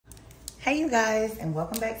Hey you guys, and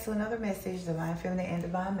welcome back to another message, Divine Feminine and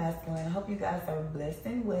Divine Masculine. I hope you guys are blessed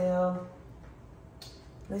and well.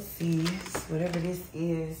 Let's see, whatever this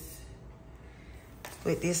is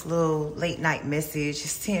with this little late night message.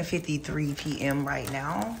 It's 10:53 p.m. right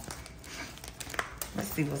now. Let's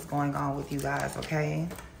see what's going on with you guys, okay?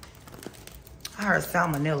 I heard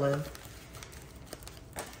salmonella.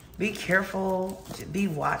 Be careful, be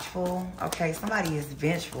watchful, okay? Somebody is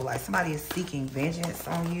vengeful, like somebody is seeking vengeance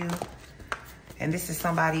on you. And this is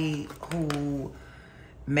somebody who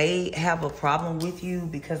may have a problem with you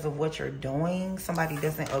because of what you're doing. Somebody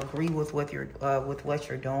doesn't agree with what you're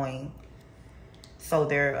doing. So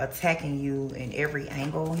they're attacking you in every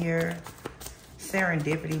angle here.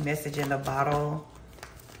 Serendipity message in the bottle.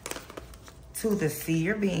 To the sea.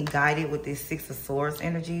 You're being guided with this Six of Swords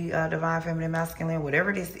energy, Divine Feminine Masculine.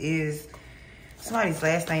 Whatever this is, somebody's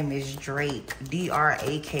last name is Drake.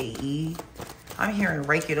 D-R-A-K-E. I'm hearing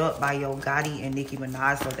Rake It Up by Yo Gotti and Nicki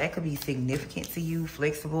Minaj. So that could be significant to you,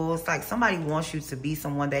 flexible. It's like somebody wants you to be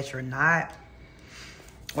someone that you're not.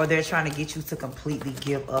 Or they're trying to get you to completely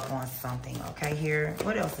give up on something. Okay, here.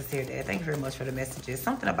 What else is here, Dad? Thank you very much for the messages.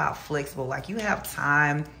 Something about flexible. Like you have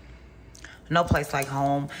time. No place like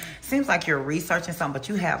home. Seems like you're researching something, but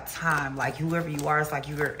you have time. Like whoever you are, it's like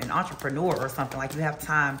you're an entrepreneur or something. Like you have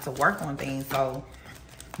time to work on things. So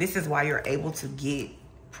this is why you're able to get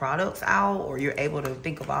products out, or you're able to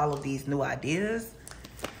think of all of these new ideas.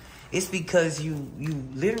 It's because you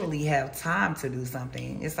literally have time to do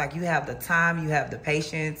something. It's like you have the time, you have the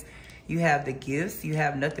patience, you have the gifts, you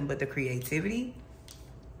have nothing but the creativity.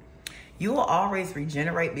 You will always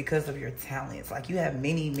regenerate because of your talents. Like you have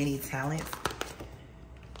many talents.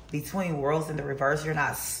 Between worlds in the reverse, you're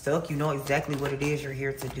not stuck. You know exactly what it is you're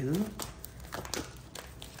here to do.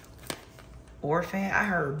 Orphan, I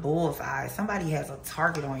heard bullseye. Somebody has a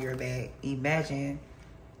target on your back. Imagine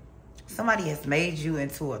somebody has made you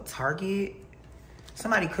into a target.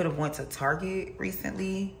 Somebody could have went to Target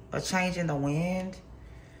recently. A change in the wind.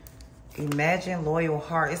 Imagine loyal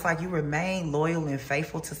heart. It's like you remain loyal and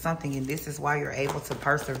faithful to something, and this is why you're able to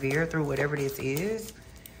persevere through whatever this is.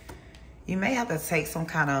 You may have to take some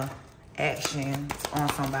kind of action on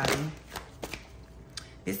somebody.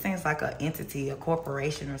 This seems like an entity, a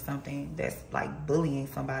corporation or something that's like bullying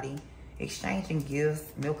somebody. Exchanging gifts,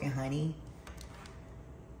 milk and honey.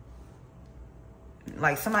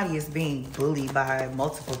 Like somebody is being bullied by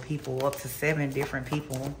multiple people, up to 7 different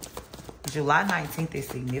people. July 19th is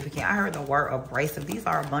significant. I heard the word abrasive. These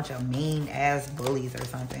are a bunch of mean ass bullies or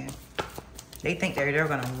something. They think they're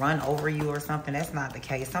going to run over you or something. That's not the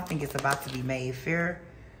case. Something is about to be made fair.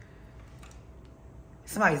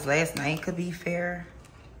 Somebody's last name could be Fair.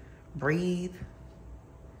 Breathe.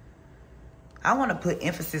 I want to put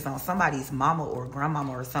emphasis on somebody's mama or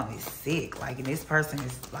grandmama or something is sick. Like, and this person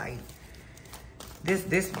is like,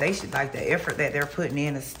 they should, like, the effort that they're putting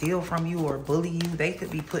in to steal from you or bully you, they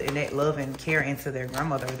could be putting that love and care into their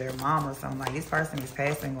grandmother or their mom or something. Like, this person is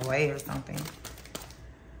passing away or something.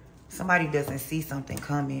 Somebody doesn't see something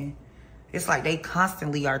coming. It's like they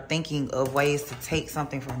constantly are thinking of ways to take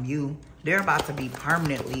something from you. They're about to be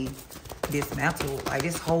permanently dismantled. Like,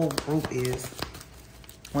 this whole group is.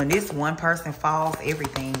 When this one person falls,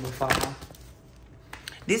 everything will fall.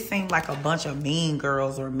 This seems like a bunch of mean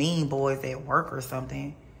girls or mean boys at work or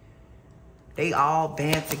something. They all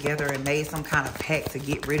band together and made some kind of pact to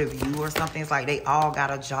get rid of you or something. It's like they all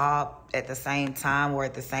got a job at the same time or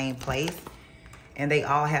at the same place. And they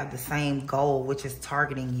all have the same goal, which is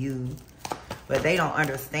targeting you. But they don't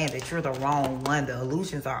understand that you're the wrong one. The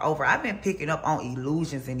illusions are over. I've been picking up on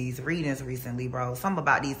illusions in these readings recently, bro. Something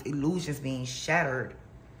about these illusions being shattered.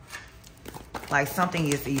 Like something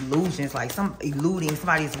is illusions, like some eluding,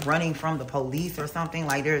 somebody's running from the police or something.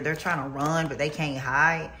 Like they're trying to run, but they can't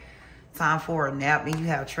hide. Time for a nap. Then you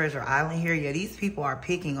have Treasure Island here. Yeah, these people are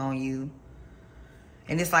picking on you.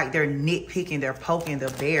 And it's like they're nitpicking, they're poking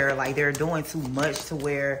the bear. Like they're doing too much to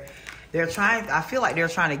where they're trying, I feel like they're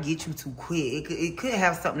trying to get you to quit. It could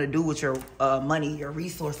have something to do with your money, your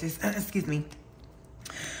resources, excuse me.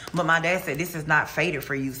 But my dad said this is not fated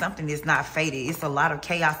for you. Something is not fated. It's a lot of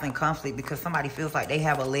chaos and conflict because somebody feels like they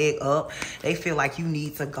have a leg up. They feel like you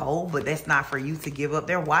need to go, but that's not for you to give up.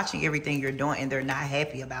 They're watching everything you're doing and they're not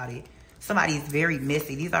happy about it. Somebody's very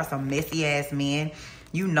messy. These are some messy ass men.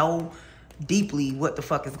 You know deeply what the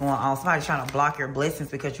fuck is going on. Somebody's trying to block your blessings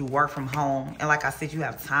because you work from home. And like I said, you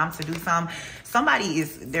have time to do something. Somebody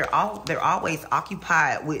is, they're always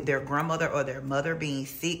occupied with their grandmother or their mother being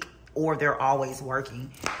sick, or they're always working.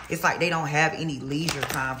 It's like they don't have any leisure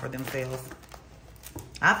time for themselves.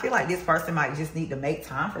 I feel like this person might just need to make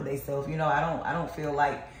time for themselves. You know, I don't feel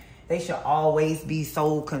like They should always be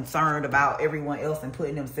so concerned about everyone else and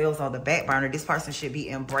putting themselves on the back burner. This person should be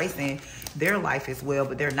embracing their life as well,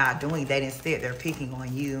 but they're not doing that. Instead, they're picking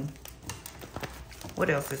on you. What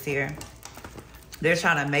else is here? They're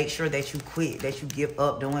trying to make sure that you quit, that you give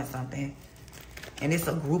up doing something. And it's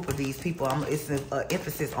a group of these people. It's an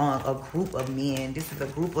emphasis on a group of men. This is a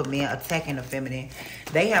group of men attacking the feminine.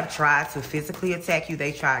 They have tried to physically attack you.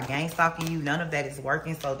 They tried gang stalking you. None of that is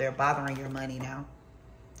working, so they're bothering your money now.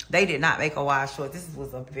 They did not make a wise choice. This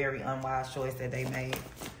was a very unwise choice that they made.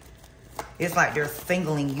 It's like they're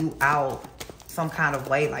singling you out some kind of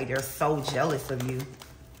way. Like they're so jealous of you.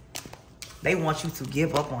 They want you to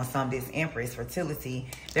give up on some of this Empress fertility.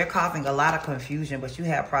 They're causing a lot of confusion, but you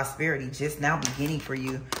have prosperity just now beginning for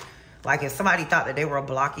you. Like if somebody thought that they were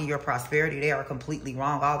blocking your prosperity, they are completely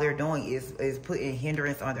wrong. All they're doing is putting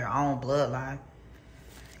hindrance on their own bloodline.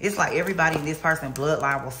 It's like everybody in this person's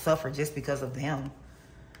bloodline will suffer just because of them.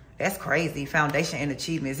 That's crazy. Foundation and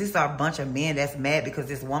achievements. These are a bunch of men that's mad because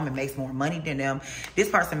this woman makes more money than them. This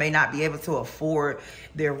person may not be able to afford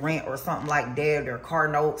their rent or something like that, their car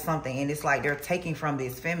note, something. And it's like they're taking from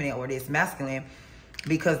this feminine or this masculine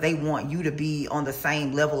because they want you to be on the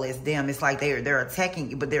same level as them. It's like they're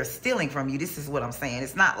attacking you, but they're stealing from you. This is what I'm saying.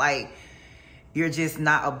 It's not like you're just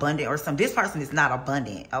not abundant or something. This person is not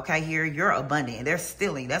abundant. Okay, here you're abundant. They're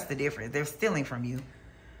stealing. That's the difference. They're stealing from you.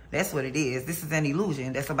 That's what it is. This is an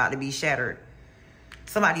illusion that's about to be shattered.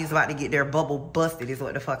 Somebody is about to get their bubble busted is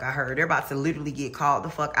what the fuck I heard. They're about to literally get called the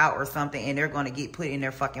fuck out or something, and they're going to get put in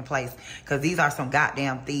their fucking place because these are some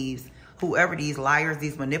goddamn thieves. Whoever these liars,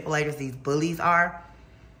 these manipulators, these bullies are,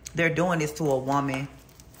 they're doing this to a woman.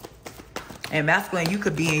 And masculine, you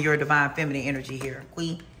could be in your divine feminine energy here.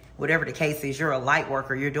 Queen, whatever the case is, you're a light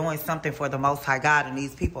worker. You're doing something for the Most High God, and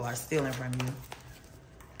these people are stealing from you.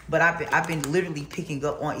 But I've been literally picking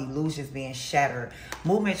up on illusions being shattered.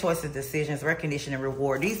 Movement, choices, decisions, recognition, and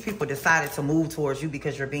reward. These people decided to move towards you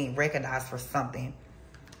because you're being recognized for something.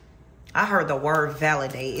 I heard the word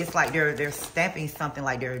validate. It's like they're stamping something,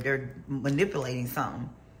 like they're manipulating something.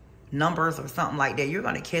 Numbers or something like that. You're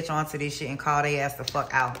going to catch on to this shit and call their ass the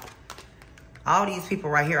fuck out. All these people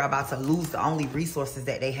right here are about to lose the only resources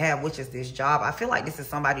that they have, which is this job. I feel like this is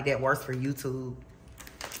somebody that works for YouTube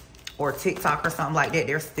or TikTok or something like that.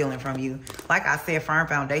 They're stealing from you. Like I said, firm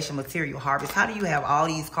foundation, material harvest. How do you have all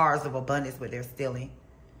these cars of abundance, but they're stealing?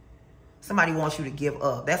 Somebody wants you to give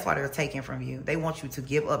up. That's why they're taking from you. They want you to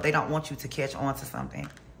give up. They don't want you to catch on to something.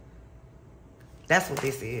 That's what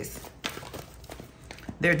this is.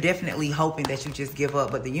 They're definitely hoping that you just give up,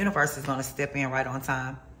 but the universe is going to step in right on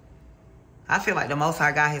time. I feel like the Most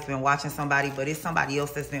High God has been watching somebody, but it's somebody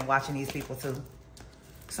else that's been watching these people too.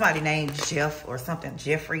 Somebody named Jeff or something.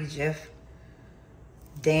 Jeffrey, Jeff,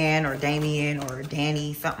 Dan or Damien or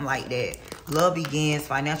Danny, something like that. Love begins,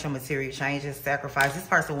 financial material changes, sacrifice. This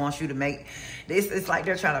person wants you to make this. It's like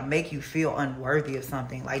they're trying to make you feel unworthy of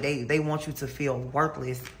something. Like they want you to feel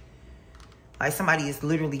worthless. Like somebody is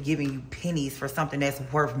literally giving you pennies for something that's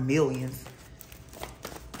worth millions.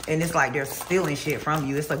 And it's like they're stealing shit from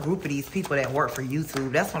you. It's a group of these people that work for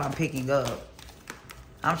YouTube. That's what I'm picking up.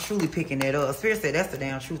 I'm truly picking that up. Spirit said that's the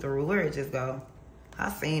damn truth. Or where it just go?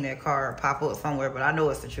 I seen that card pop up somewhere, but I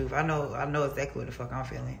know it's the truth. I know exactly what the fuck I'm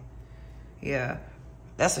feeling. Yeah,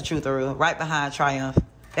 that's the truth, Aru. Right behind triumph.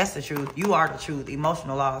 That's the truth. You are the truth.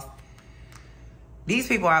 Emotional loss. These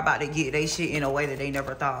people are about to get their shit in a way that they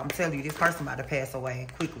never thought. I'm telling you, this person about to pass away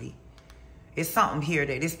quickly. It's something here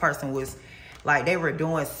that this person was like, they were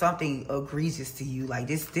doing something egregious to you. Like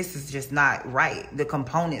this is just not right. The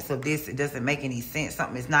components of this, it doesn't make any sense.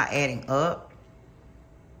 Something is not adding up.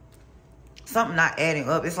 Something not adding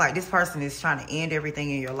up. It's like this person is trying to end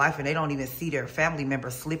everything in your life and they don't even see their family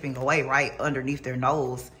members slipping away right underneath their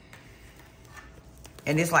nose.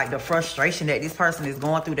 And it's like the frustration that this person is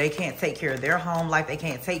going through. They can't take care of their home life. They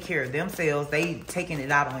can't take care of themselves. They taking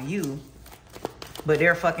it out on you. But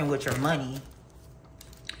they're fucking with your money.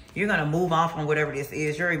 You're going to move on from whatever this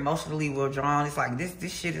is. You're emotionally withdrawn. It's like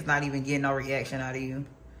this shit is not even getting no reaction out of you.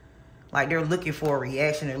 Like they're looking for a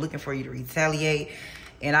reaction. They're looking for you to retaliate.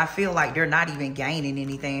 And I feel like they're not even gaining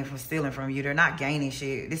anything from stealing from you. They're not gaining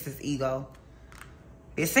shit. This is ego.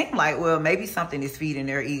 It seemed like, well, maybe something is feeding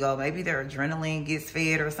their ego. Maybe their adrenaline gets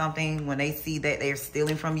fed or something when they see that they're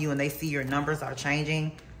stealing from you and they see your numbers are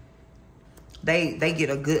changing. They get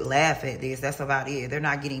a good laugh at this. That's about it. They're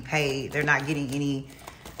not getting paid. They're not getting any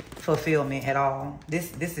fulfillment at all.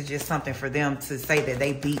 This is just something for them to say that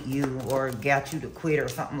they beat you or got you to quit or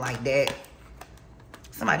something like that.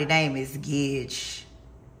 Somebody's name is Gidge.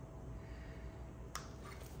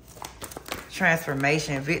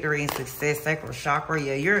 transformation, victory and success, sacral chakra.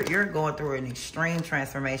 Yeah, you're going through an extreme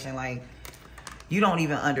transformation. Like, you don't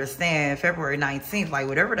even understand. February 19th, like,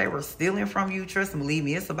 whatever they were stealing from you, trust and believe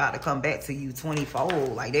me, it's about to come back to you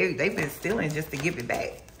 20-fold. Like, they've been stealing just to give it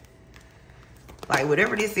back. Like,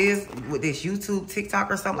 whatever this is with this YouTube,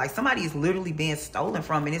 TikTok or something, like, somebody is literally being stolen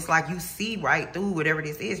from. And it's like you see right through whatever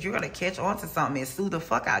this is. You're going to catch on to something and sue the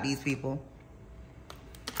fuck out of these people.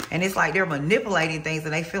 And it's like they're manipulating things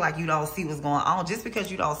and they feel like you don't see what's going on. Just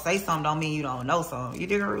because you don't say something don't mean you don't know something. You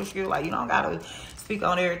dig a real skill? Like, you don't got to speak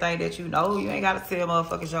on everything that you know. You ain't got to tell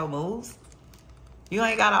motherfuckers your moves. You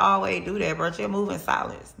ain't got to always do that, bro. You're moving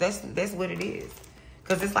silence. That's what it is.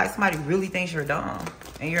 Because it's like somebody really thinks you're dumb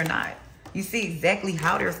and you're not. You see exactly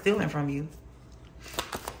how they're stealing from you.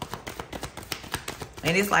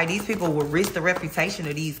 And it's like these people will risk the reputation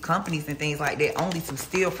of these companies and things like that only to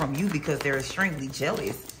steal from you because they're extremely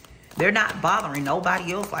jealous. They're not bothering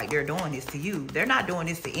nobody else like they're doing this to you. They're not doing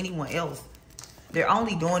this to anyone else. They're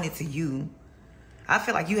only doing it to you. I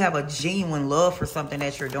feel like you have a genuine love for something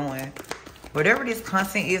that you're doing. Whatever this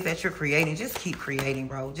content is that you're creating, just keep creating,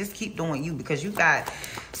 bro. Just keep doing you because you got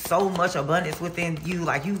so much abundance within you.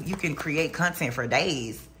 Like, you can create content for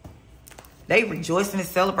days. They rejoicing and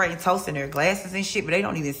celebrating, toasting their glasses and shit, but they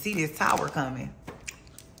don't even see this tower coming.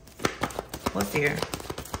 What's here?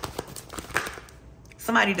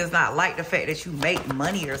 Somebody does not like the fact that you make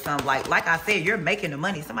money or something. Like I said, you're making the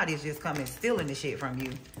money. Somebody is just coming stealing the shit from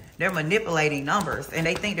you. They're manipulating numbers and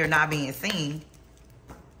they think they're not being seen.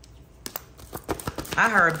 I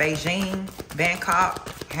heard Beijing, Bangkok,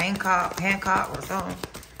 Hancock or something.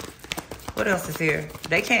 What else is here?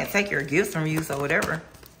 They can't take your gifts from you, so whatever.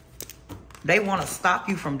 They want to stop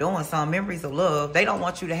you from doing some memories of love. They don't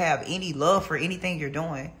want you to have any love for anything you're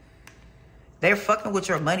doing. They're fucking with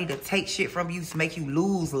your money to take shit from you to make you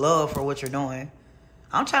lose love for what you're doing.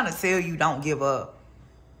 I'm trying to tell you, don't give up.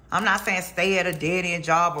 I'm not saying stay at a dead-end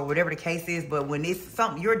job or whatever the case is, but when it's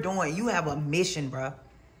something you're doing, you have a mission, bruh.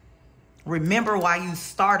 Remember why you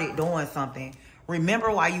started doing something.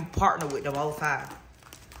 Remember why you partner with the Most High.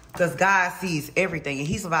 Because God sees everything. And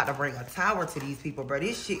he's about to bring a tower to these people, bro.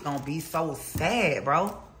 This shit gonna be so sad,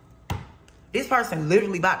 bro. This person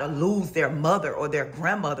literally about to lose their mother or their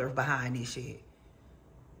grandmother behind this shit.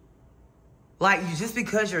 Like, just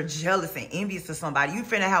because you're jealous and envious of somebody, you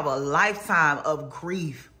finna have a lifetime of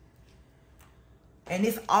grief. And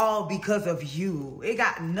it's all because of you. It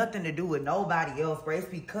got nothing to do with nobody else, bro. It's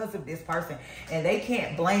because of this person. And they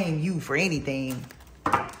can't blame you for anything.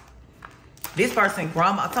 This person,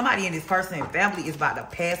 grandma, somebody in this person's family is about to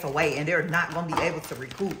pass away and they're not going to be able to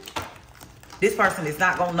recoup. This person is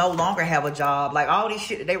not going to no longer have a job. Like, all this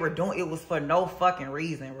shit that they were doing, it was for no fucking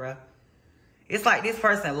reason, bro. It's like this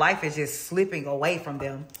person's life is just slipping away from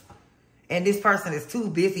them. And this person is too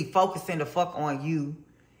busy focusing the fuck on you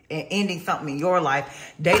and ending something in your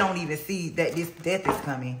life. They don't even see that this death is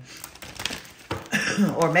coming.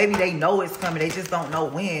 Or maybe they know it's coming. They just don't know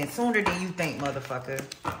when. Sooner than you think, motherfucker.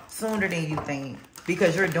 Sooner than you think.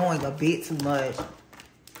 Because you're doing a bit too much.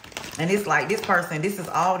 And it's like this person, this is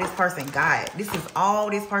all this person got. This is all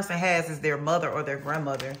this person has is their mother or their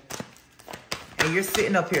grandmother. And you're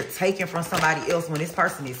sitting up here taking from somebody else when this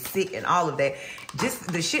person is sick and all of that. Just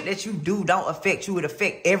the shit that you do don't affect you. It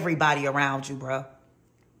affect everybody around you, bro.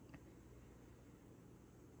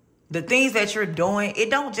 The things that you're doing, it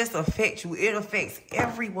don't just affect you. It affects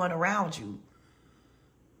everyone around you.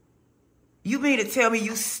 You mean to tell me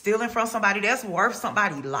you stealing from somebody that's worth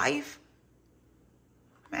somebody's life?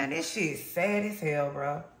 Man, this shit is sad as hell,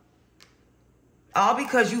 bro. All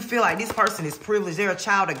because you feel like this person is privileged. They're a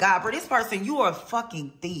child of God. Bro, this person, you are a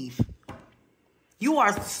fucking thief. You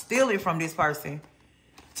are stealing from this person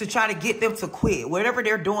to try to get them to quit whatever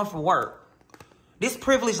they're doing for work. This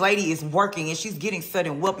privileged lady is working and she's getting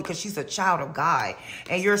sudden wealth because she's a child of God.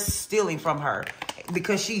 And you're stealing from her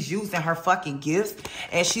because she's using her fucking gifts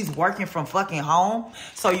and she's working from fucking home.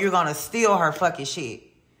 So you're going to steal her fucking shit.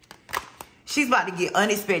 She's about to get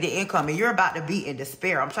unexpected income and you're about to be in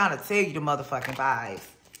despair. I'm trying to tell you the motherfucking vibes.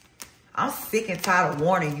 I'm sick and tired of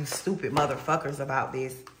warning you stupid motherfuckers about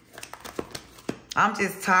this. I'm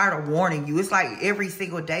just tired of warning you. It's like every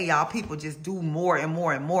single day, y'all, people just do more and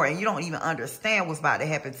more and more. And you don't even understand what's about to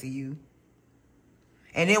happen to you.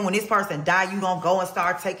 And then when this person die, you gonna go and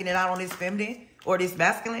start taking it out on this feminine or this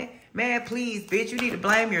masculine? Man, please, bitch, you need to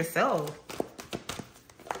blame yourself.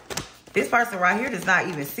 This person right here does not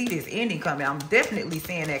even see this ending coming. I'm definitely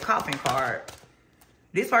seeing that coffin card.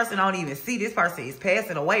 This person don't even see. This person is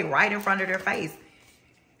passing away right in front of their face.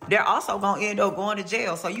 They're also going to end up going to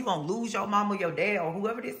jail. So you're going to lose your mama, your dad, or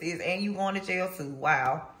whoever this is, and you going to jail too.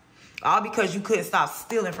 Wow. All because you couldn't stop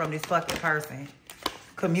stealing from this fucking person.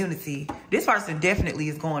 Community. This person definitely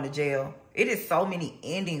is going to jail. It is so many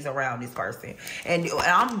endings around this person. And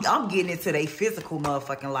I'm getting into their physical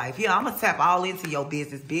motherfucking life. Yeah, I'm going to tap all into your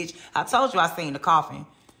business, bitch. I told you I seen the coffin.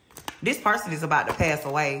 This person is about to pass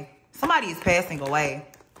away. Somebody is passing away.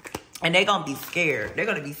 And they're going to be scared. They're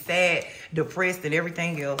going to be sad, depressed, and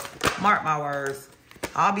everything else. Mark my words.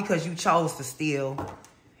 All because you chose to steal.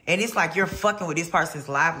 And it's like you're fucking with this person's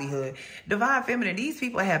livelihood. Divine Feminine, these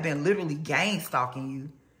people have been literally gang stalking you.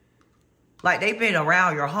 Like, they've been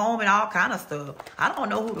around your home and all kind of stuff. I don't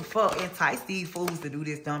know who the fuck enticed these fools to do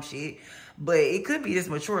this dumb shit. But it could be this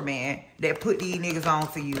mature man that put these niggas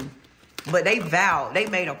on to you. But they vowed, they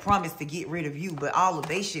made a promise to get rid of you. But all of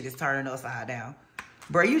their shit is turning upside down.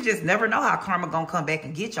 Bro, you just never know how karma gonna come back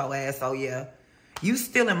and get your ass. So, yeah. You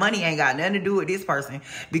stealing money ain't got nothing to do with this person.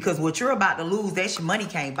 Because what you're about to lose, that money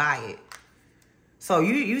can't buy it. So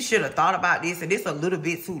you should have thought about this, and it's a little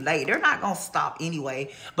bit too late. They're not going to stop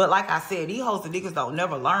anyway. But like I said, these hoes and niggas don't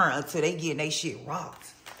never learn until they get their shit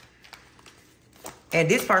rocked. And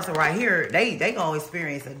this person right here, they going to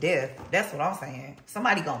experience a death. That's what I'm saying.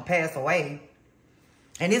 Somebody going to pass away.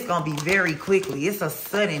 And it's going to be very quickly. It's a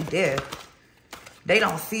sudden death. They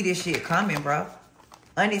don't see this shit coming, bro.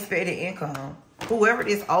 Unexpected income. Whoever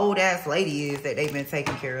this old ass lady is that they've been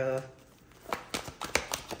taking care of.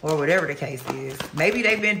 Or whatever the case is. Maybe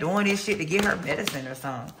they've been doing this shit to get her medicine or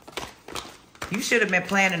something. You should have been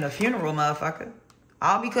planning a funeral, motherfucker.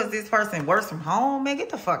 All because this person works from home? Man, get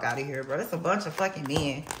the fuck out of here, bro. It's a bunch of fucking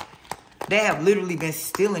men. They have literally been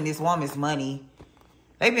stealing this woman's money.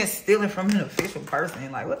 They've been stealing from an official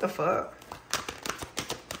person. Like, what the fuck?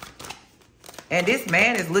 And this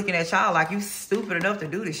man is looking at y'all like you stupid enough to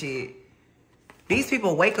do this shit. These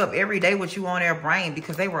people wake up every day with you on their brain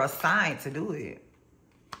because they were assigned to do it.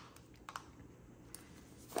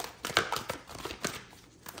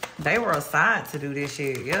 They were assigned to do this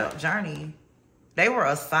shit. Yep, journey. They were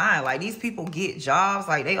assigned. Like, these people get jobs.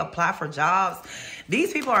 Like, they apply for jobs.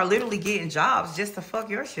 These people are literally getting jobs just to fuck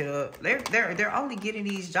your shit up. They're only getting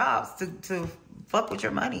these jobs to fuck with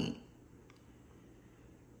your money.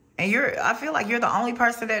 And I feel like you're the only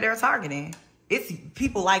person that they're targeting. It's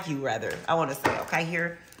people like you, rather. I want to say, okay,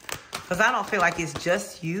 here. Because I don't feel like it's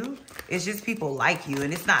just you. It's just people like you.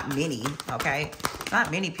 And it's not many, okay?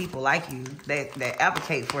 Not many people like you that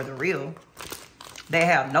advocate for the real. They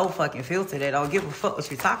have no fucking filter. They don't give a fuck what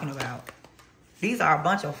you're talking about. These are a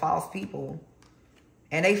bunch of false people.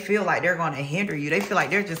 And they feel like they're going to hinder you. They feel like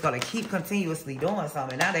they're just going to keep continuously doing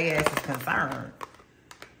something. Now they ass is concerned.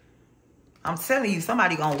 I'm telling you,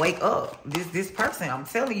 somebody going to wake up. This person, I'm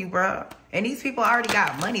telling you, bro. And these people already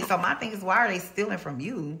got money. So my thing is, why are they stealing from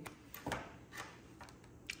you?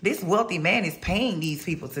 This wealthy man is paying these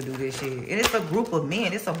people to do this shit. And it's a group of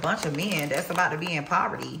men. It's a bunch of men that's about to be in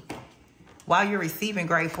poverty while you're receiving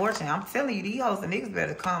great fortune. I'm telling you, these hoes and niggas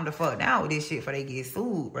better calm the fuck down with this shit before they get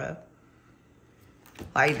sued, bro.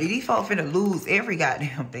 Like, these folks finna lose every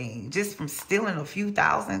goddamn thing. Just from stealing a few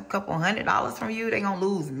thousand, couple $100 from you, they gonna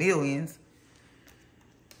lose millions.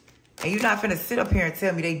 And you're not finna sit up here and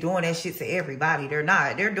tell me they doing that shit to everybody. They're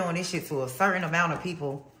not. They're doing this shit to a certain amount of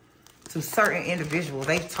people. To certain individuals.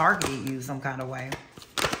 They've targeted you some kind of way.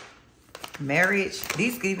 Marriage.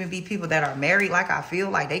 These could even be people that are married. Like, I feel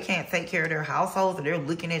like they can't take care of their households. And they're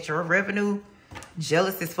looking at your revenue.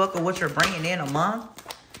 Jealous as fuck of what you're bringing in a month.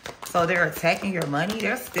 So they're attacking your money.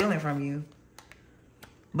 They're stealing from you.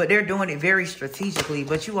 But they're doing it very strategically.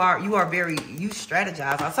 But you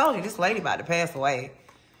strategize. I told you this lady about to pass away.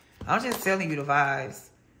 I'm just telling you the vibes.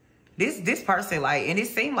 This person, like, and it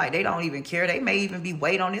seemed like they don't even care. They may even be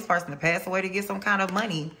waiting on this person to pass away to get some kind of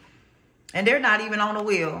money. And they're not even on the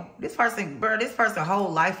wheel. This person, bro, this person's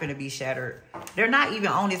whole life finna be shattered. They're not even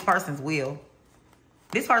on this person's wheel.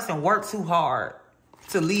 This person worked too hard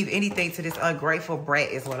to leave anything to this ungrateful brat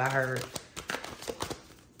is what I heard.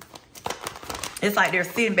 It's like they're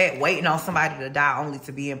sitting back waiting on somebody to die only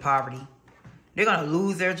to be in poverty. They're going to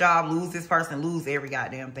lose their job, lose this person, lose every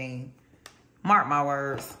goddamn thing. Mark my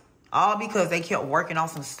words. All because they kept working on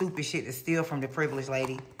some stupid shit to steal from the privileged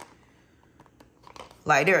lady.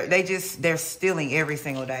 Like, they're stealing every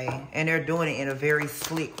single day. And they're doing it in a very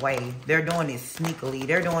slick way. They're doing it sneakily.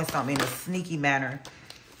 They're doing something in a sneaky manner.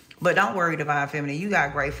 But don't worry, Divine Feminine. You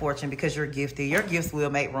got great fortune because you're gifted. Your gifts will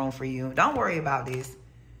make room for you. Don't worry about this.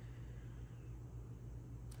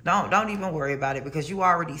 Don't even worry about it because you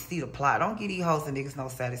already see the plot. Don't give these hoes and niggas no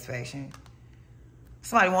satisfaction.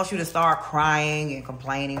 Somebody wants you to start crying and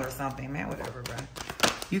complaining or something. Man, whatever, bro.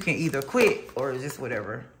 You can either quit or just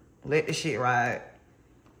whatever. Let the shit ride.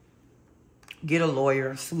 Get a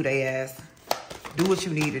lawyer. Sue their ass. Do what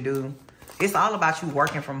you need to do. It's all about you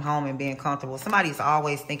working from home and being comfortable. Somebody's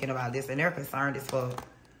always thinking about this and they're concerned as fuck.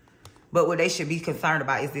 But what they should be concerned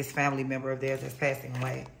about is this family member of theirs that's passing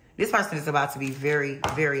away. This person is about to be very,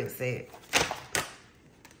 very upset.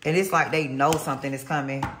 And it's like they know something is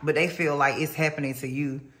coming, but they feel like it's happening to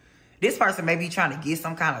you. This person may be trying to get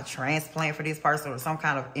some kind of transplant for this person or some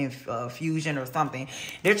kind of infusion or something.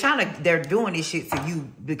 They're doing this shit to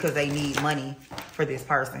you because they need money for this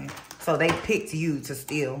person. So they picked you to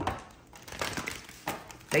steal.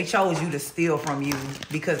 They chose you to steal from you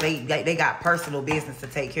because they got personal business to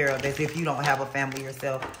take care of, as if you don't have a family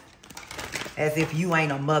yourself. As if you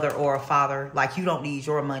ain't a mother or a father. Like you don't need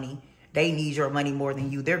your money. They need your money more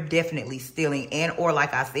than you. They're definitely stealing. And or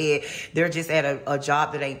like I said, they're just at a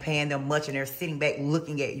job that ain't paying them much and they're sitting back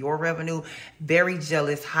looking at your revenue. Very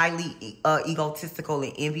jealous, highly egotistical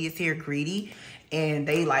and envious here, greedy. And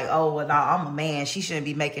they like, oh, well, no, I'm a man. She shouldn't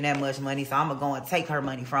be making that much money, so I'm going to go and take her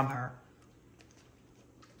money from her.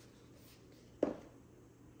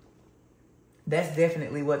 That's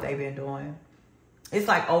definitely what they've been doing. It's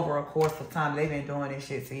like over a course of time, they've been doing this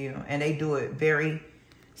shit to you. And they do it very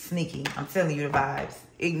sneaky. I'm telling you the vibes.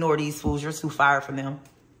 Ignore these fools. You're too fired from them.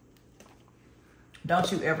 Don't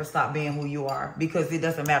you ever stop being who you are. Because it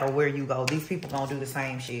doesn't matter where you go. These people gonna do the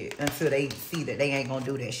same shit until they see that they ain't gonna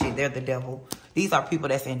do that shit. They're the devil. These are people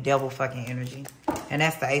that's in devil fucking energy. And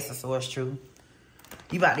that's the Ace of Swords true.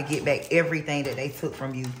 You about to get back everything that they took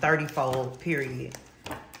from you. 30-fold, period.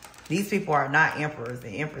 These people are not emperors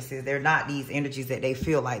and empresses. They're not these energies that they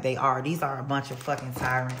feel like they are. These are a bunch of fucking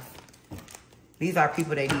tyrants. These are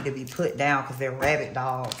people that need to be put down because they're rabbit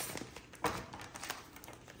dogs.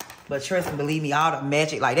 But trust and believe me, all the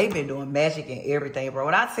magic, like they've been doing magic and everything, bro.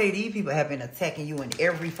 When I tell you, these people have been attacking you in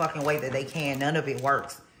every fucking way that they can. None of it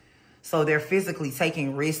works. So they're physically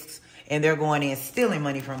taking risks and they're going in stealing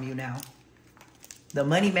money from you now. The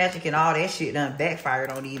money magic and all that shit done backfired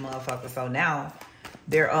on these motherfuckers. So now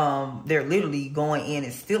they're literally going in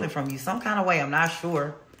and stealing from you some kind of way. I'm not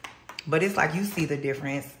sure. But it's like you see the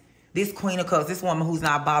difference. This Queen of Cups, this woman who's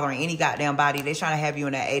not bothering any goddamn body, they're trying to have you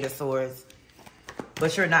in that Eight of Swords.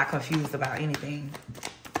 But you're not confused about anything.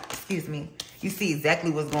 Excuse me. You see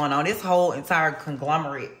exactly what's going on. This whole entire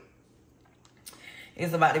conglomerate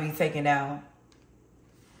is about to be taken down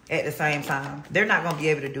at the same time. They're not going to be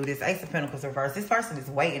able to do this. Ace of Pentacles reverse. This person is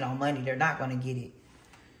waiting on money. They're not going to get it.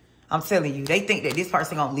 I'm telling you, they think that this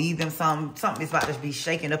person going to leave them something. Something is about to be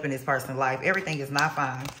shaken up in this person's life. Everything is not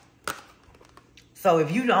fine. So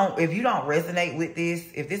if you don't resonate with this,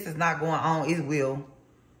 if this is not going on, it will.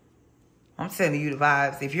 I'm telling you the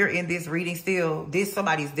vibes. If you're in this reading still,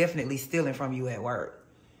 somebody's definitely stealing from you at work.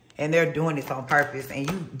 And they're doing this on purpose. And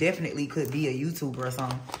you definitely could be a YouTuber or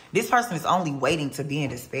something. This person is only waiting to be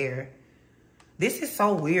in despair. This is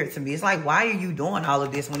so weird to me. It's like, why are you doing all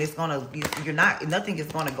of this when it's gonna, nothing is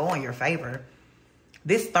gonna go in your favor?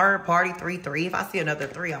 This third party, 3-3, if I see another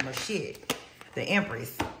 3, I'm a shit. The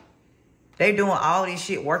Empress. They doing all this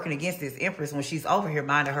shit working against this Empress when she's over here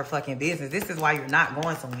minding her fucking business. This is why you're not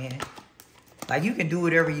going to win. Like, you can do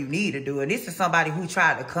whatever you need to do. And this is somebody who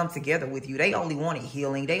tried to come together with you. They only wanted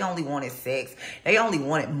healing. They only wanted sex. They only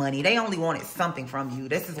wanted money. They only wanted something from you.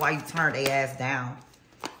 This is why you turned their ass down.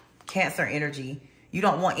 Cancer energy. You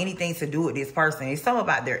don't want anything to do with this person. It's something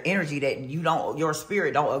about their energy that your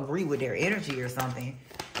spirit don't agree with their energy or something.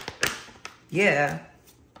 Yeah.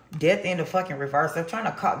 Death in the fucking reverse. They're trying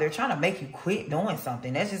to make you quit doing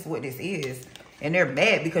something. That's just what this is. And they're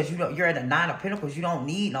mad because you're at a 9 of Pentacles. You don't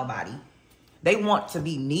need nobody. They want to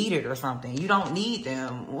be needed or something. You don't need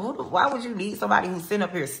them. Why would you need somebody who's sitting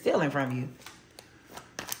up here stealing from you?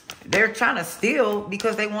 They're trying to steal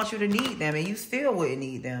because they want you to need them. And you still wouldn't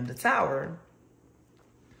need them. The Tower.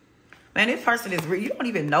 Man, this person is real. You don't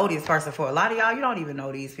even know this person. For a lot of y'all, you don't even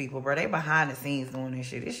know these people, bro. They behind the scenes doing this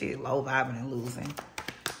shit. This shit is low vibing and losing.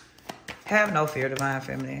 Have no fear, Divine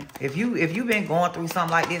Feminine. If you've been going through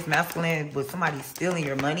something like this, masculine, with somebody stealing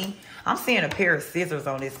your money, I'm seeing a pair of scissors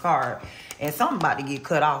on this card. And something about to get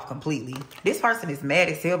cut off completely. This person is mad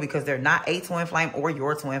as hell because they're not a twin flame or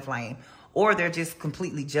your twin flame. Or they're just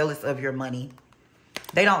completely jealous of your money.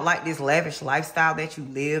 They don't like this lavish lifestyle that you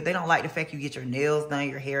live. They don't like the fact you get your nails done,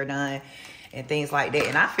 your hair done, and things like that.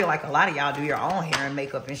 And I feel like a lot of y'all do your own hair and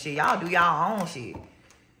makeup and shit. Y'all do y'all own shit.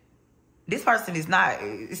 This person is not,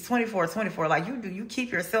 it's 24/24. Like, you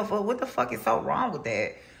keep yourself up. What the fuck is so wrong with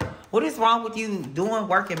that? What is wrong with you doing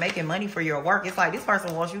work and making money for your work? It's like this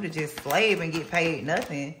person wants you to just slave and get paid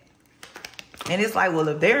nothing. And it's like, well,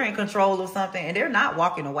 if they're in control of something and they're not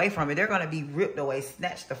walking away from it, they're going to be ripped away,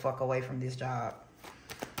 snatched the fuck away from this job.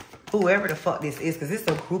 Whoever the fuck this is, because it's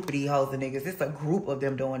a group of these hoes and niggas. It's a group of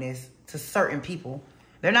them doing this to certain people.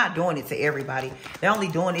 They're not doing it to everybody. They're only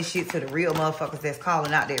doing this shit to the real motherfuckers that's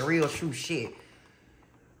calling out their real true shit.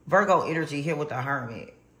 Virgo energy here with the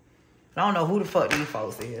Hermit. I don't know who the fuck these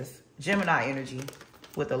folks is. Gemini energy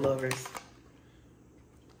with the Lovers.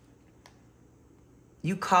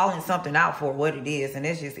 You calling something out for what it is, and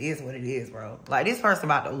it just is what it is, bro. Like, this person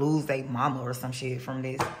about to lose their mama or some shit from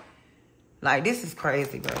this. Like, this is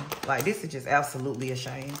crazy, bro. Like, this is just absolutely a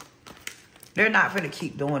shame. They're not finna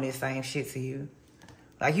keep doing this same shit to you.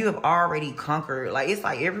 Like, you have already conquered. Like, it's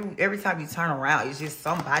like every time you turn around, it's just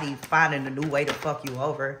somebody finding a new way to fuck you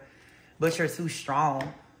over. But you're too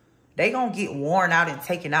strong. They gonna get worn out and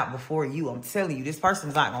taken out before you. I'm telling you, this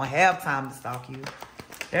person's not gonna have time to stalk you.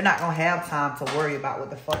 They're not gonna have time to worry about what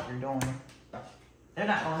the fuck you're doing. They're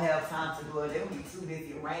not gonna have time to do it. They'll be too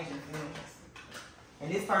busy arranging things.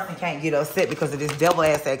 And this person can't get upset because of this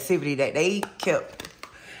devil-ass activity that they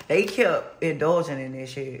kept indulging in this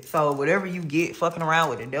shit. So whatever you get fucking around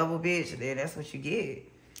with the devil, bitch, then that's what you get.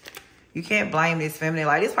 You can't blame this feminine.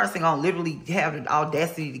 Like, this person gonna literally have the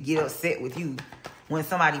audacity to get upset with you when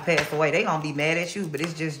somebody passed away. They gonna be mad at you, but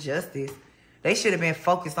it's just justice. They should have been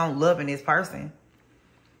focused on loving this person.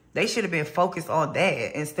 They should have been focused on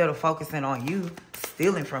that instead of focusing on you,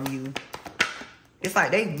 stealing from you. It's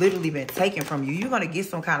like they literally been taken from you. You're going to get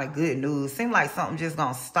some kind of good news. Seems like something just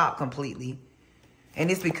going to stop completely.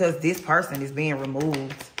 And it's because this person is being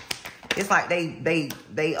removed. It's like they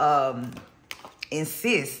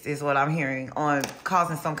insist, is what I'm hearing, on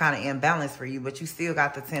causing some kind of imbalance for you. But you still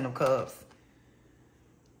got the 10 of Cups.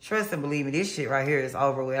 Trust and believe me, this shit right here is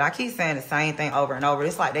over with. I keep saying the same thing over and over.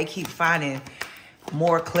 It's like they keep finding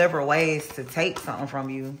more clever ways to take something from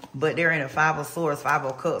you, but they're in a 5 of Swords, 5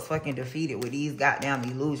 of Cups, fucking defeated with these goddamn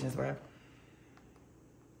illusions, bro.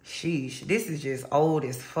 Sheesh, this is just old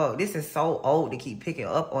as fuck. This is so old to keep picking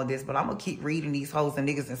up on this, but I'm gonna keep reading these hoes and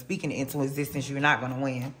niggas and speaking it into existence. You're not gonna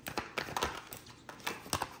win.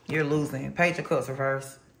 You're losing. Page of Cups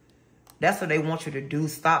reverse. That's what they want you to do.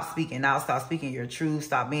 Stop speaking out. Stop speaking your truth.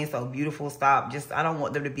 Stop being so beautiful. Stop. I don't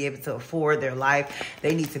want them to be able to afford their life.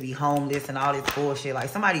 They need to be homeless and all this bullshit. Like,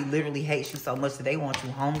 somebody literally hates you so much that they want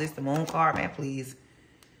you homeless. The moon card, man, please.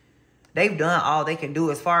 They've done all they can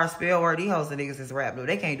do. As far as spell word, these hoes and niggas is wrapped up.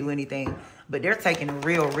 They can't do anything. But they're taking a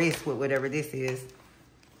real risk with whatever this is.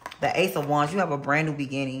 The Ace of Wands, you have a brand new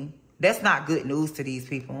beginning. That's not good news to these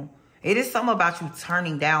people. It is something about you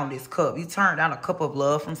turning down this cup. You turned down a cup of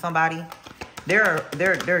love from somebody.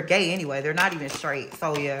 They're gay anyway. They're not even straight.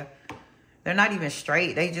 So yeah, they're not even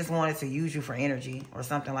straight. They just wanted to use you for energy or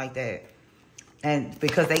something like that. And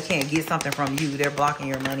because they can't get something from you, they're blocking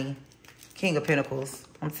your money. King of Pentacles.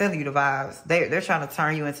 I'm telling you the vibes. They're trying to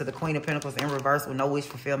turn you into the Queen of Pentacles in reverse with no wish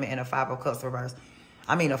fulfillment and a 5 of Cups reverse.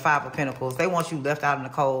 I mean a 5 of Pentacles. They want you left out in the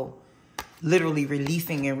cold. Literally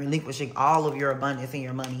releasing and relinquishing all of your abundance and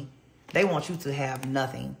your money. They want you to have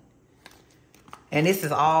nothing. And this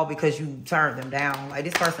is all because you turned them down. Like,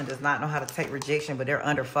 this person does not know how to take rejection, but they're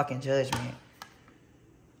under fucking judgment.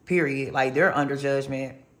 Period. Like, they're under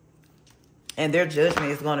judgment. And their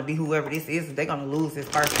judgment is going to be whoever this is. They're going to lose this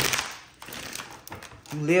person.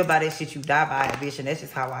 You live by that shit, you die by it, bitch. And that's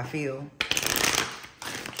just how I feel.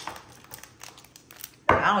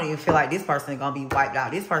 I don't even feel like this person is going to be wiped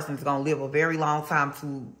out. This person is going to live a very long time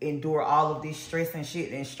to endure all of this stress and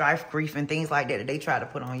shit and strife, grief, and things like that that they try to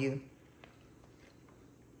put on you.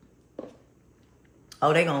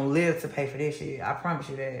 Oh, they going to live to pay for this shit. I promise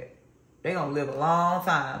you that. They going to live a long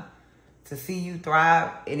time to see you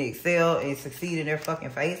thrive and excel and succeed in their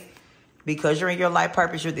fucking face. Because you're in your life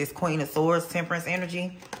purpose. You're this Queen of Swords, Temperance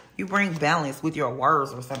energy. You bring balance with your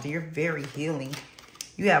words or something. You're very healing.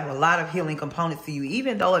 You have a lot of healing components to you,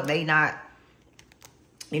 even though it may not,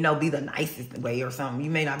 you know, be the nicest way or something.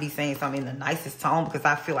 You may not be saying something in the nicest tone because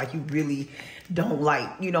I feel like you really don't like,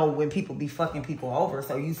 you know, when people be fucking people over.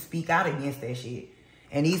 So you speak out against that shit.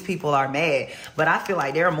 And these people are mad. But I feel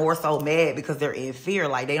like they're more so mad because they're in fear.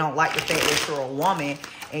 Like, they don't like the fact that you're a woman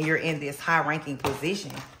and you're in this high-ranking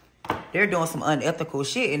position. They're doing some unethical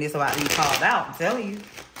shit and it's about to be called out. I'm telling you.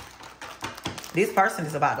 This person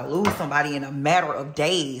is about to lose somebody in a matter of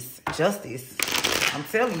days. Justice. I'm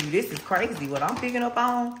telling you, this is crazy. What I'm picking up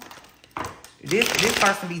on, this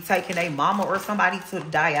person be taking a mama or somebody to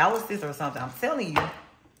dialysis or something. I'm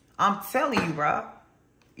telling you, bro.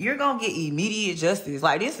 You're going to get immediate justice.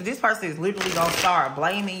 Like, this person is literally going to start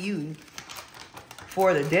blaming you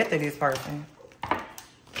for the death of this person.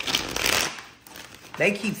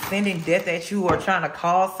 They keep sending death at you or trying to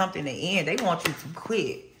cause something to end. They want you to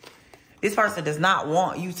quit. This person does not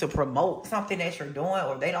want you to promote something that you're doing,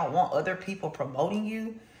 or they don't want other people promoting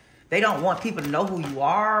you They don't want people to know who you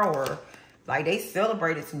are, or like they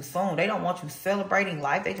celebrate it too soon. They don't want you celebrating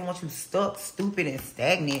life. They just want you stuck, stupid, and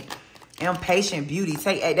stagnant. Impatient beauty.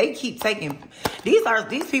 They keep taking.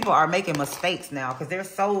 These people are making mistakes now because they're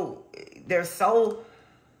so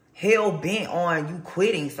hell bent on you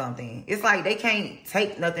quitting something. It's like they can't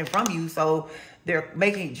take nothing from you, so they're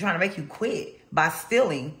trying to make you quit by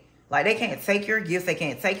stealing. Like they can't take your gifts, they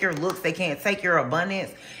can't take your looks, they can't take your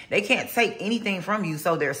abundance, they can't take anything from you,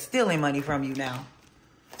 so they're stealing money from you now.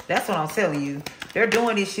 That's what I'm telling you. They're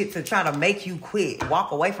doing this shit to try to make you quit,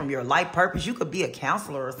 walk away from your life purpose. You could be a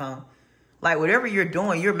counselor or something. Like whatever you're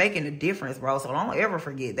doing, you're making a difference, bro. So don't ever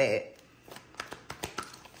forget that.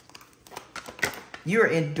 You're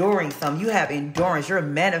enduring something. You have endurance. You're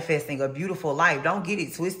manifesting a beautiful life. Don't get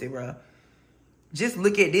it twisted, bro. Just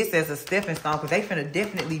look at this as a stepping stone, because they finna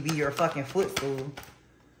definitely be your fucking footstool.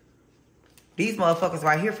 These motherfuckers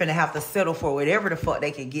right here finna have to settle for whatever the fuck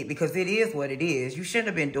they can get, because it is what it is. You shouldn't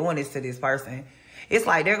have been doing this to this person. It's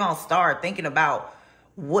like they're gonna start thinking about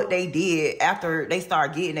what they did after they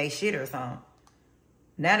start getting their shit or something.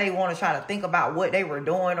 Now they want to try to think about what they were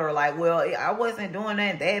doing, or like, well, I wasn't doing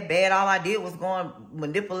that bad. All I did was go and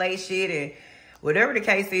manipulate shit, and whatever the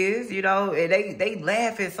case is, you know, they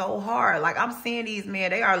laughing so hard. Like I'm seeing these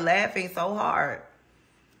men, they are laughing so hard.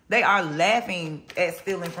 They are laughing at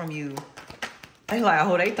stealing from you. They like,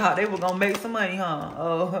 oh, they thought they were gonna make some money, huh?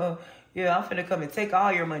 Oh, yeah, I'm finna come and take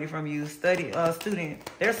all your money from you, student.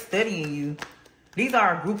 They're studying you. These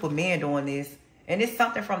are a group of men doing this, and it's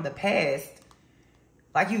something from the past.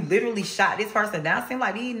 Like you literally shot this person down. It seems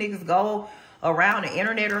like these niggas go around the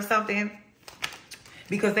internet or something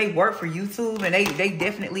because they work for YouTube, and they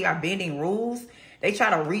definitely are bending rules. They try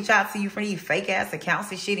to reach out to you from these fake ass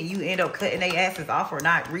accounts and shit, and you end up cutting their asses off or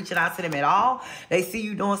not reaching out to them at all. They see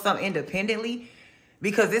you doing something independently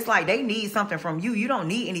because it's like they need something from you. You don't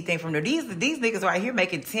need anything from them. These niggas right here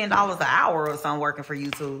making $10 an hour or something working for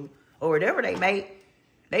YouTube or whatever they make.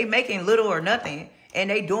 They making little or nothing, and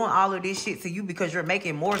they doing all of this shit to you because you're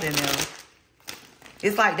making more than them.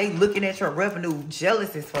 It's like they looking at your revenue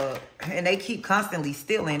jealous as fuck, and they keep constantly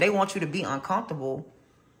stealing. They want you to be uncomfortable.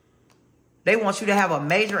 They want you to have a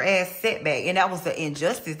major ass setback, and that was the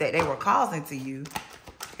injustice that they were causing to you.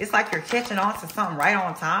 It's like you're catching on to something right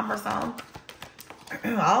on time or something.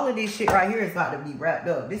 All of this shit right here is about to be wrapped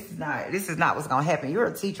up. This is not what's gonna happen. You're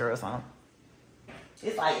a teacher or something.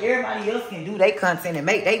 It's like everybody else can do their content and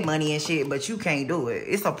make their money and shit, but you can't do it.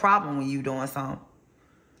 It's a problem when you doing something.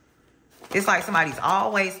 It's like somebody's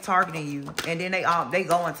always targeting you, and then they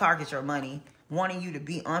go and target your money, wanting you to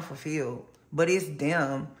be unfulfilled. But it's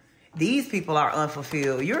them. These people are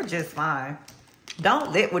unfulfilled. You're just fine.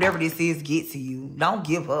 Don't let whatever this is get to you. Don't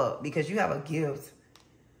give up, because you have a gift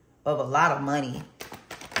of a lot of money.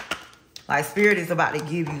 Like Spirit is about to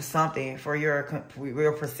give you something for your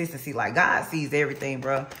persistency. Like God sees everything,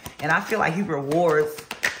 bro. And I feel like he rewards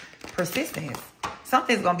persistence.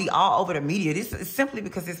 Something's going to be all over the media. This is simply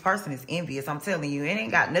because this person is envious. I'm telling you, it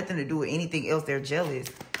ain't got nothing to do with anything else. They're jealous.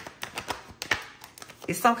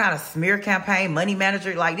 It's some kind of smear campaign, money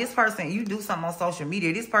manager. Like this person, you do something on social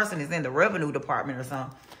media. This person is in the revenue department or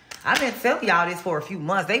something. I've been telling y'all this for a few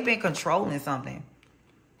months. They've been controlling something.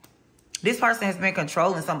 This person has been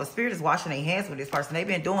controlling something, but Spirit is washing their hands with this person. They've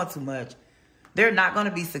been doing too much. They're not going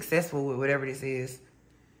to be successful with whatever this is.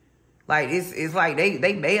 Like, it's like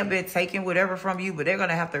they may have been taking whatever from you, but they're going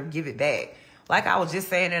to have to give it back. Like I was just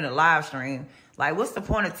saying in a live stream, like, what's the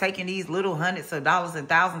point of taking these little hundreds of dollars and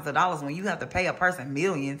thousands of dollars when you have to pay a person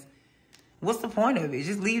millions? What's the point of it?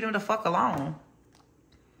 Just leave them the fuck alone.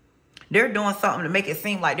 They're doing something to make it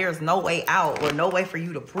seem like there's no way out or no way for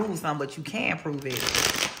you to prove something, but you can prove it.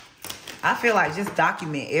 I feel like just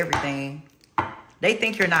document everything. They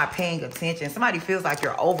think you're not paying attention. Somebody feels like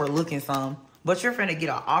you're overlooking something, but you're finna get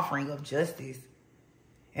an offering of justice.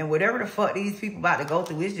 And whatever the fuck these people about to go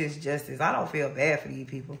through is just justice. I don't feel bad for these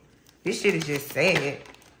people. This shit is just sad.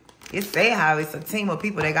 It's sad how it's a team of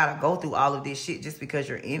people that gotta go through all of this shit just because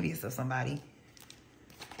you're envious of somebody.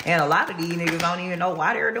 And a lot of these niggas don't even know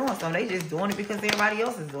why they're doing something. They just doing it because everybody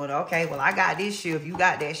else is doing it. Okay, well, I got this shit if you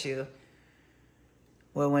got that shit.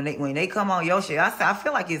 Well, when they come on your shit, I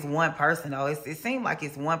feel like it's one person, though. It seems like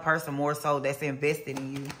it's one person more so that's invested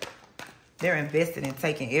in you. They're invested in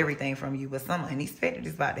taking everything from you, but something unexpected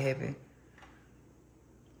is about to happen.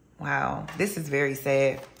 Wow, this is very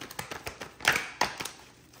sad.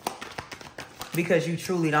 Because you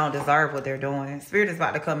truly don't deserve what they're doing. Spirit is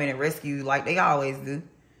about to come in and rescue you like they always do.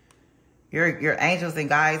 Your angels and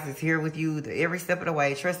guides is here with you every step of the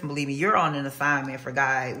way. Trust and believe me, you're on an assignment for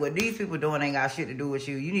God. What these people doing ain't got shit to do with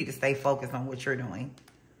you. You need to stay focused on what you're doing.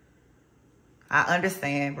 I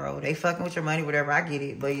understand, bro. They fucking with your money, whatever. I get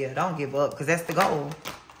it. But yeah, don't give up, because that's the goal.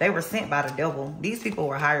 They were sent by the devil. These people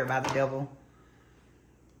were hired by the devil.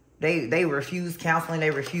 They refuse counseling.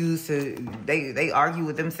 They refuse to, they argue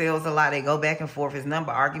with themselves a lot. They go back and forth. There's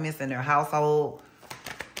number of arguments in their household.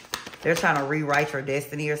 They're trying to rewrite your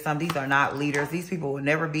destiny or something. These are not leaders. These people will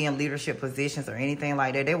never be in leadership positions or anything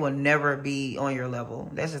like that. They will never be on your level.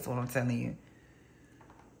 That's just what I'm telling you.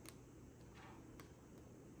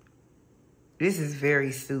 This is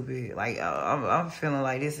very stupid. Like, I'm feeling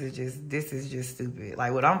like this is just stupid.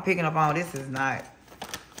 Like, what I'm picking up on, this is not,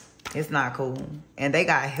 it's not cool. And they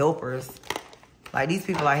got helpers. Like, these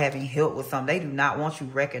people are having help with something. They do not want you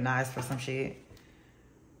recognized for some shit.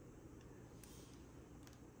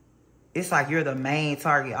 It's like you're the main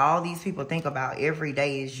target. All these people think about every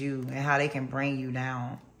day is you and how they can bring you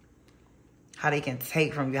down. How they can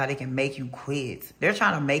take from you. How they can make you quit. They're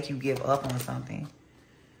trying to make you give up on something.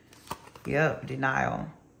 Yep, denial.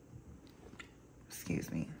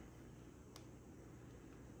 Excuse me.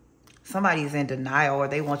 Somebody's in denial, or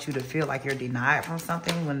they want you to feel like you're denied from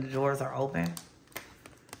something when the doors are open.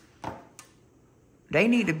 They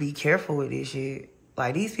need to be careful with this shit.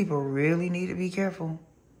 Like, these people really need to be careful.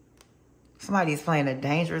 Somebody's playing a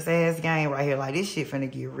dangerous ass game right here. Like, this shit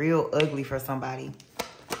finna get real ugly for somebody.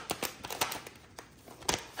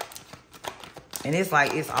 And it's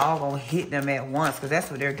like it's all gonna hit them at once, because that's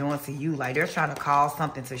what they're doing to you. Like, they're trying to cause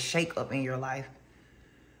something to shake up in your life.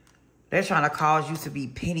 They're trying to cause you to be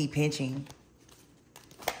penny pinching.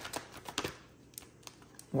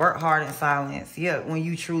 Work hard in silence. Yeah, when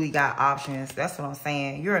you truly got options. That's what I'm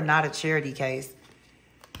saying. You're not a charity case.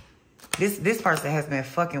 This person has been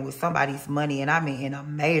fucking with somebody's money, and I mean in a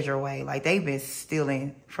major way. Like, they've been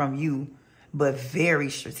stealing from you, but very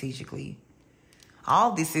strategically.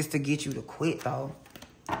 All this is to get you to quit, though.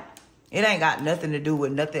 It ain't got nothing to do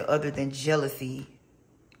with nothing other than jealousy,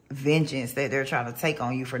 vengeance that they're trying to take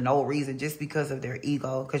on you for no reason, just because of their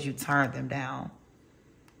ego, because you turned them down.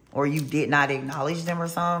 Or you did not acknowledge them or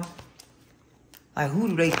something. Like, who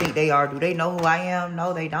do they think they are? Do they know who I am?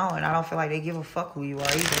 No, they don't. And I don't feel like they give a fuck who you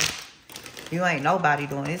are either. You ain't nobody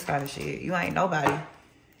doing this kind of shit. You ain't nobody.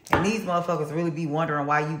 And these motherfuckers really be wondering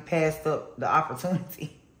why you passed up the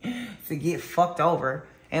opportunity to get fucked over.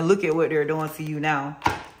 And look at what they're doing to you now.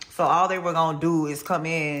 So all they were going to do is come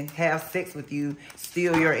in, have sex with you,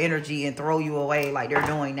 steal your energy, and throw you away like they're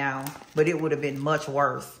doing now. But it would have been much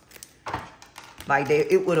worse. Like,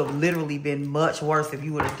 it would have literally been much worse if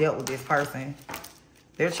you would have dealt with this person.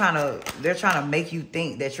 They're trying to make you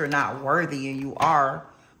think that you're not worthy, and you are,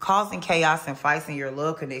 causing chaos and fights in your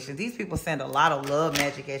love connection. These people send a lot of love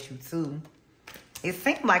magic at you too. It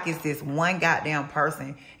seems like it's this one goddamn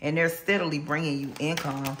person, and they're steadily bringing you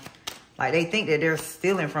income. Like, they think that they're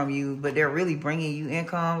stealing from you, but they're really bringing you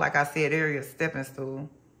income. Like I said, they're your stepping stool.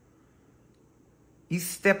 You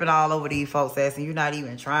stepping all over these folks' ass, and you're not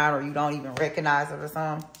even trying, or you don't even recognize it or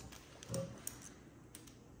something.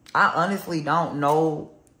 I honestly don't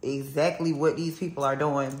know exactly what these people are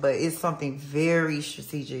doing, but it's something very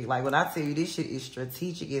strategic. Like, when I tell you this shit is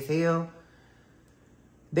strategic as hell,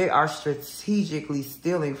 they are strategically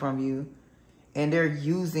stealing from you, and they're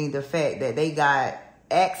using the fact that they got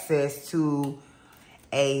access to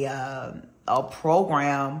a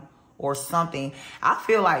program or something. I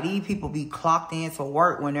feel like these people be clocked in to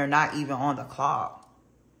work when they're not even on the clock.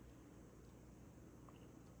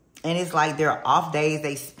 And it's like their off days,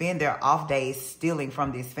 they spend their off days stealing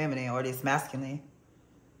from this feminine or this masculine.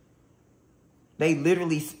 They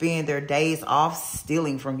literally spend their days off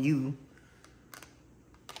stealing from you.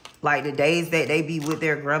 Like the days that they be with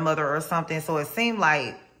their grandmother or something. So it seemed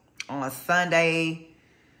like on Sunday,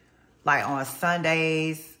 like on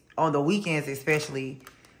Sundays, on the weekends especially,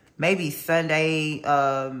 maybe Sunday,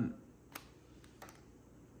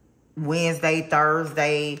 Wednesday,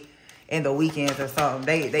 Thursday, in the weekends or something.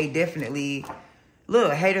 They definitely,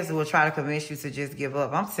 look, haters will try to convince you to just give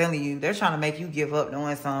up. I'm telling you, they're trying to make you give up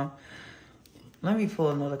doing something. Let me pull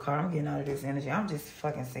another card. I'm getting out of this energy. I'm just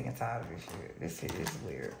fucking sick and tired of this shit. This shit is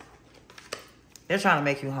weird. They're trying to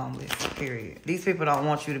make you homeless, period. These people don't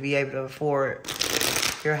want you to be able to afford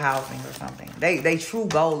your housing or something. They true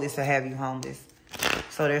goal is to have you homeless.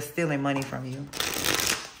 So they're stealing money from you.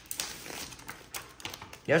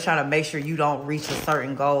 They're trying to make sure you don't reach a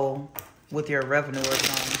certain goal with your revenue or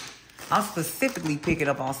something. I'm specifically picking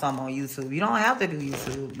up on something on YouTube. You don't have to do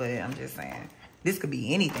YouTube, but I'm just saying. This could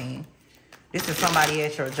be anything. This is somebody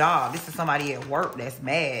at your job. This is somebody at work that's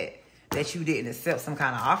mad that you didn't accept some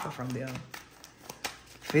kind of offer from them.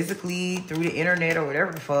 Physically, through the internet or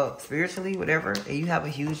whatever the fuck. Spiritually, whatever. And you have a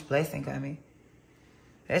huge blessing coming.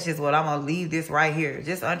 That's just what I'm going to leave this right here.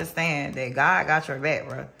 Just understand that God got your back,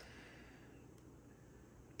 bro.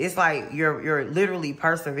 It's like you're literally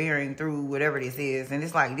persevering through whatever this is. And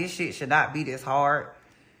it's like this shit should not be this hard.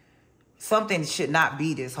 Something should not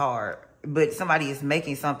be this hard. But somebody is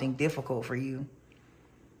making something difficult for you.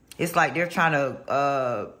 It's like they're trying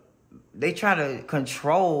to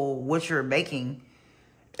control what you're making.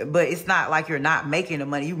 But it's not like you're not making the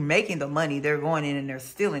money. You're making the money. They're going in and they're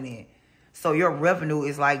stealing it. So your revenue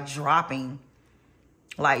is like dropping.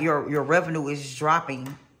 Like your revenue is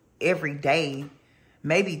dropping every day.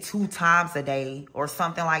 Maybe 2 times a day or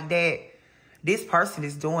something like that. This person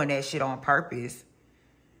is doing that shit on purpose.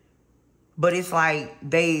 But it's like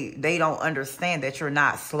they don't understand that you're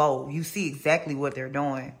not slow. You see exactly what they're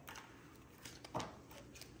doing.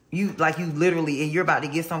 You literally, and you're about to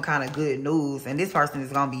get some kind of good news. And this person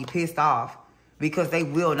is going to be pissed off because they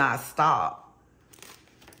will not stop.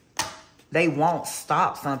 They won't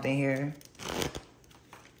stop something here.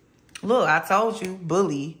 Look, I told you,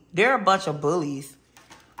 bully. They're a bunch of bullies.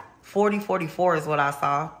 4044 is what I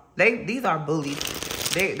saw. These are bullies.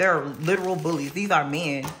 They're literal bullies. These are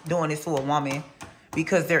men doing this to a woman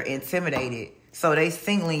because they're intimidated. So they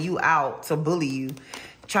singling you out to bully you,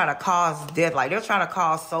 try to cause death. Like they're trying to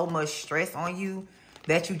cause so much stress on you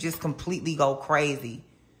that you just completely go crazy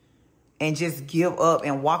and just give up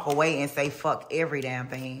and walk away and say fuck every damn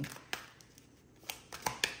thing.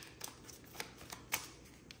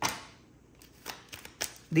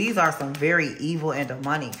 These are some very evil and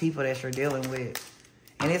demonic people that you're dealing with.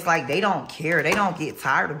 And it's like they don't care. They don't get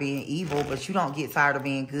tired of being evil, but you don't get tired of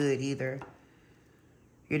being good either.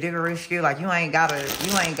 Your digger skill, like you ain't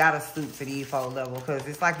gotta stoop to the E4 level because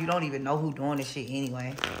it's like you don't even know who doing this shit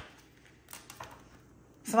anyway.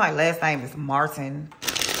 Somebody's last name is Martin.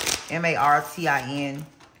 Martin.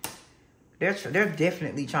 They're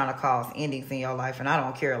definitely trying to cause endings in your life, and I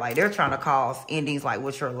don't care. Like they're trying to cause endings like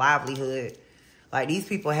with your livelihood. Like, these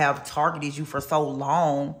people have targeted you for so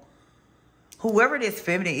long. Whoever this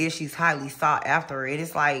feminine is, she's highly sought after. And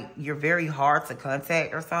it's like, you're very hard to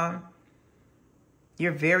contact or something.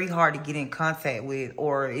 You're very hard to get in contact with,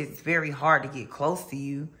 or it's very hard to get close to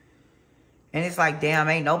you. And it's like, damn,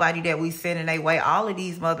 ain't nobody that we send in their way. All of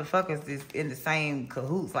these motherfuckers is in the same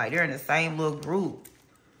cahoots. Like, they're in the same little group.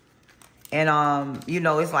 And, you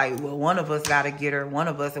know, it's like, well, one of us got to get her, one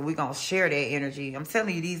of us, and we're going to share that energy. I'm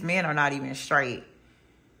telling you, these men are not even straight.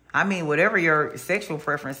 I mean, whatever your sexual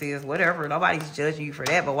preference is, whatever, nobody's judging you for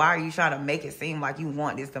that. But why are you trying to make it seem like you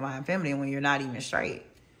want this divine feminine when you're not even straight?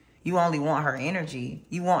 You only want her energy.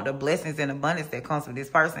 You want the blessings and abundance that comes with this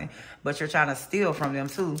person, but you're trying to steal from them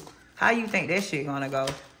too. How you think that shit gonna go?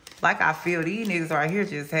 Like, I feel these niggas right here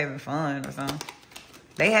just having fun or something.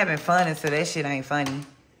 They having fun until that shit ain't funny.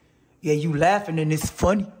 Yeah, you laughing and it's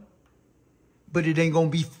funny, but it ain't gonna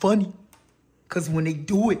be funny. Cause when they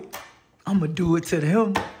do it, I'ma do it to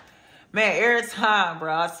them. Man, every time,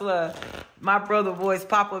 bro, I swear, my brother voice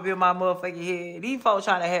pop up in my motherfucking head. These folks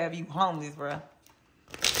trying to have you homeless, bro.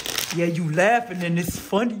 Yeah, you laughing and it's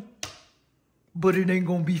funny, but it ain't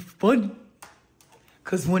gonna be funny.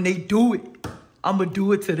 Cause when they do it, I'ma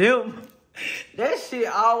do it to them. That shit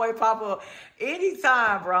always pop up.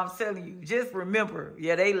 Anytime, bro, I'm telling you. Just remember,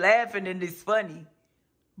 yeah, they laughing and it's funny,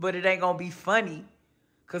 but it ain't gonna be funny.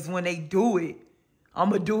 Cause when they do it,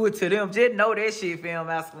 I'ma do it to them. Just know that shit, fam,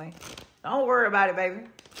 masculine. Don't worry about it, baby.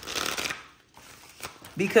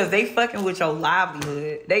 Because they fucking with your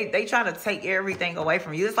livelihood. They trying to take everything away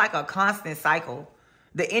from you. It's like a constant cycle.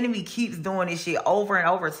 The enemy keeps doing this shit over and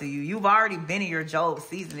over to you. You've already been in your Job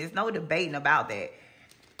season. There's no debating about that.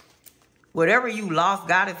 Whatever you lost,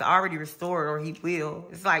 God has already restored, or he will.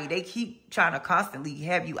 It's like they keep trying to constantly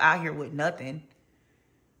have you out here with nothing.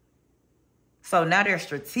 So now they're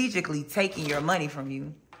strategically taking your money from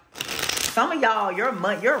you. Some of y'all, your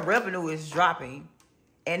revenue is dropping.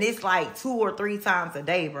 And it's like 2 or 3 times a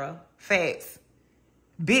day, bro. Facts.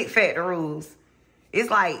 Big fat rules. It's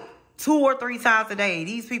like 2 or 3 times a day.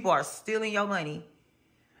 These people are stealing your money.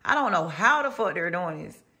 I don't know how the fuck they're doing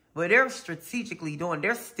this. But they're strategically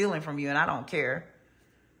they're stealing from you, and I don't care.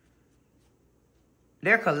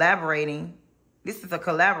 They're collaborating. This is a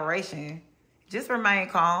collaboration. Just remain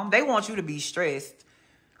calm. They want you to be stressed.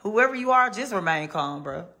 Whoever you are, just remain calm,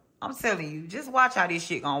 bro. I'm telling you, just watch how this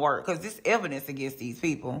shit gonna work, because there's evidence against these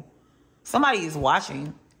people. Somebody is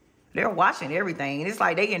watching. They're watching everything. And it's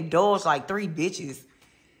like they indulge like 3 bitches.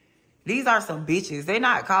 These are some bitches. They're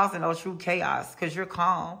not causing no true chaos because you're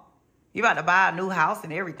calm. You about to buy a new house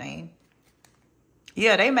and everything.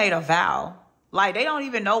 Yeah, they made a vow. Like, they don't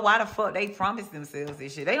even know why the fuck they promised themselves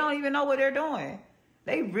this shit. They don't even know what they're doing.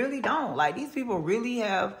 They really don't. Like, these people really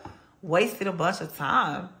have wasted a bunch of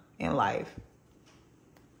time in life.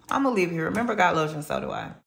 I'm going to leave it here. Remember, God loves you and so do I.